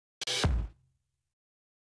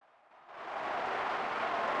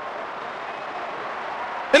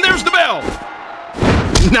And there's the bell.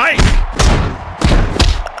 Nice.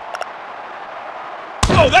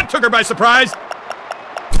 Oh, that took her by surprise.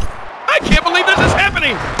 I can't believe this is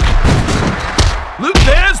happening.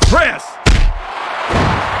 Luthez press.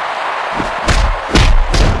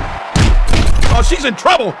 Oh, she's in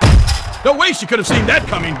trouble. No way she could have seen that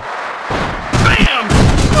coming. Bam!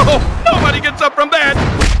 Oh, nobody gets up from that.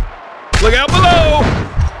 Look out below.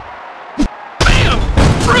 Bam!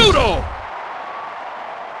 Brutal.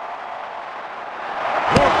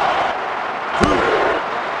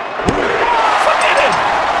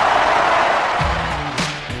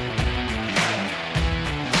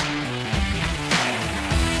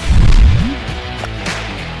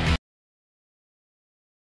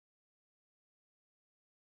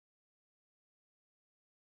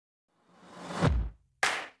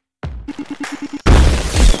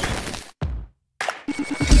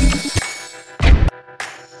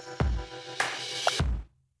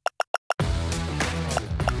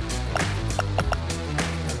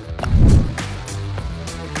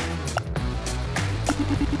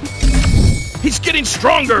 He's getting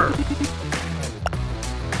stronger.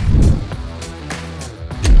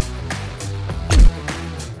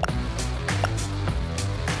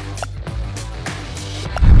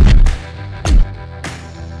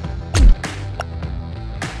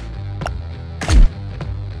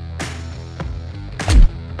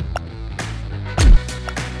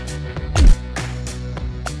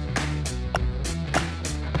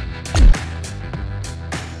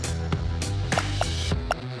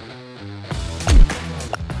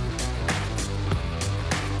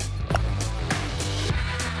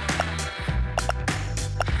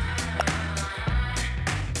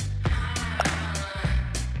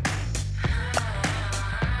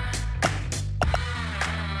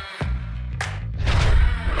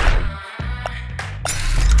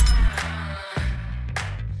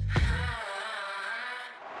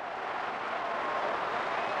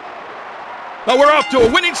 But we're off to a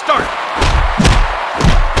winning start.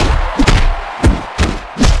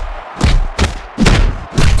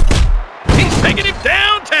 He's taking him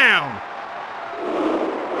downtown.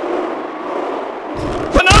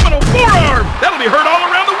 Phenomenal forearm. That'll be heard all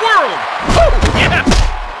around the world. Oh, yes.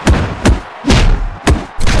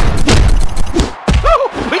 Oh,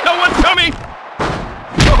 we know what's coming.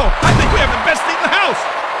 Oh, I think we have the best seat in the house.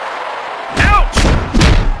 Ouch.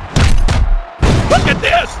 Look at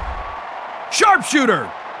this.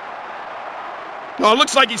 Sharpshooter! Oh,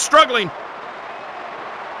 looks like he's struggling.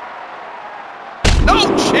 No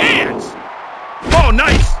chance! Oh,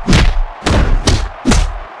 nice!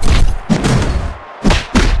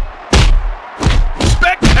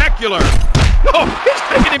 Spectacular! Oh, he's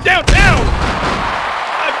taking him downtown!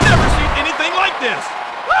 I've never seen anything like this!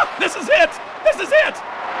 Oh, this is it! This is it!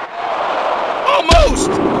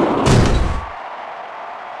 Almost!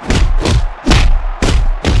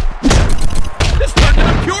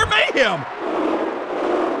 Pure mayhem!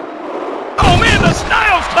 Oh man, the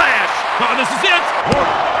styles clash! Oh, this is it! 1,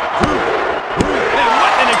 2, 3. And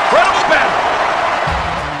what an incredible battle!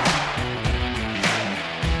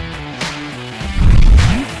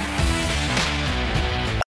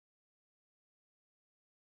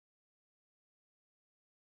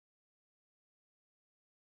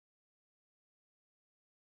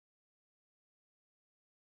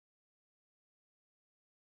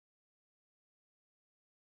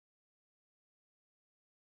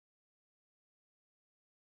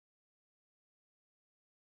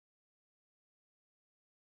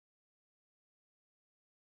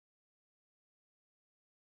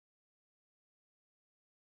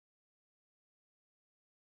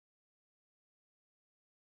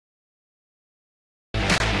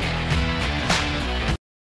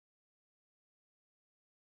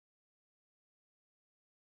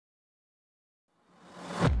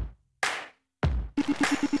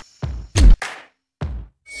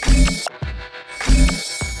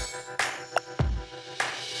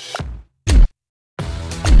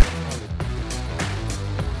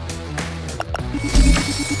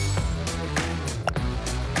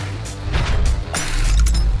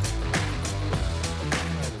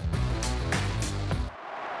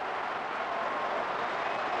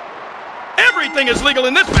 Everything is legal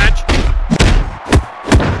in this match.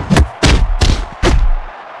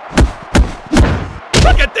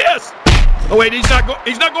 Look at this! Oh wait, he's not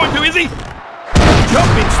going to, is he?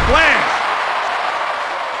 Jumping splash!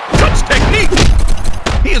 Such technique!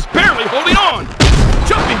 He is barely holding on!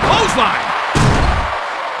 Jumping clothesline!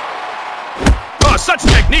 Oh, such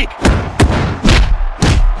technique!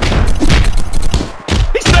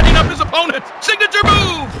 He's setting up his opponent! Signature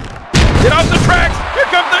move! Get off the tracks! Here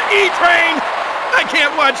comes the E-Train! I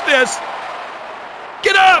can't watch this!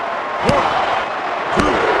 Get up!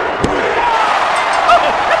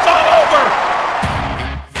 Oh, it's all over!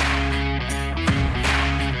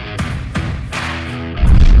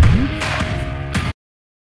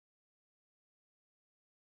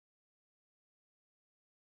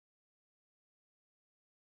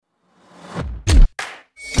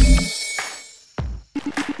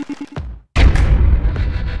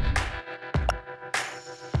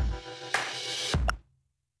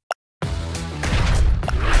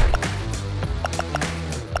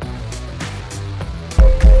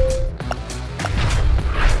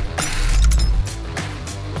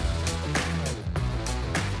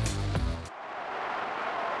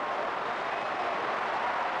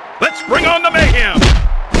 Let's bring on the mayhem!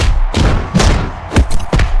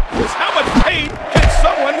 Just how much pain can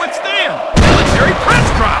someone withstand? Military press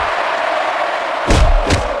drop!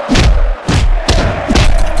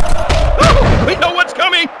 Oh, we know what's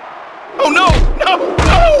coming! Oh no, no,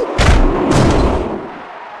 no!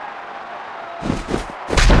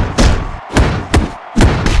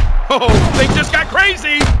 Oh, they just got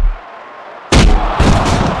crazy!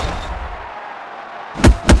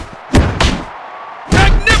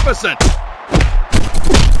 Magnificent!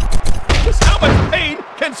 Just how much pain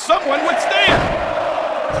can someone withstand?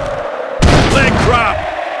 Leg drop!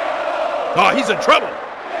 Oh, he's in trouble! 1,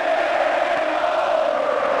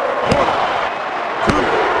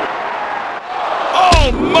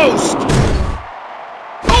 2. Almost!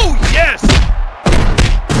 Oh, yes!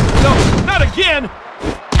 No, not again!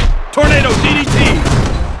 Tornado DDT!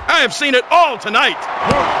 I have seen it all tonight!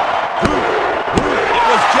 1, 2. It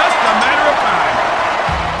was just a matter of time.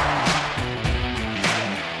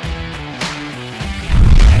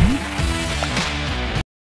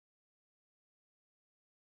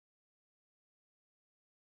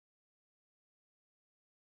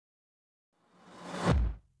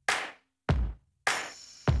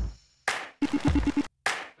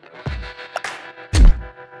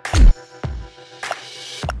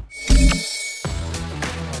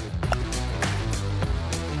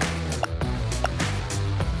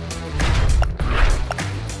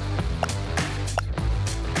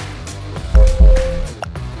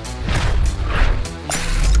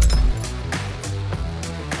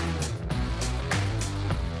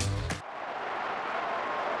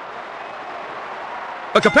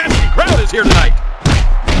 A capacity crowd is here tonight.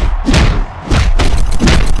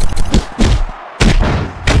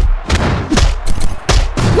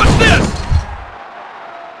 What's this?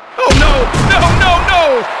 Oh no, no, no, no!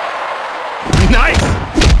 Nice!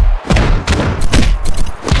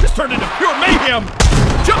 This turned into pure mayhem.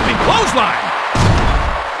 Jumping clothesline.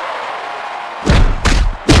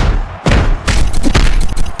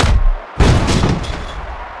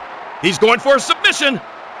 He's going for a submission.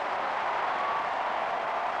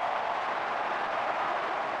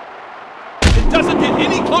 Doesn't get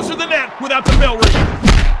any closer than that without the bell ringing.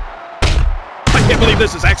 I can't believe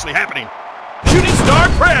this is actually happening. Shooting star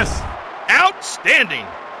press. Outstanding.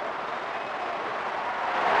 1,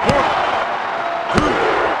 2.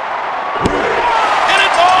 And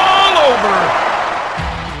it's all over.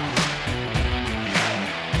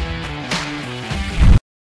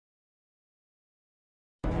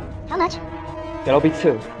 How much? That'll be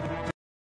 2.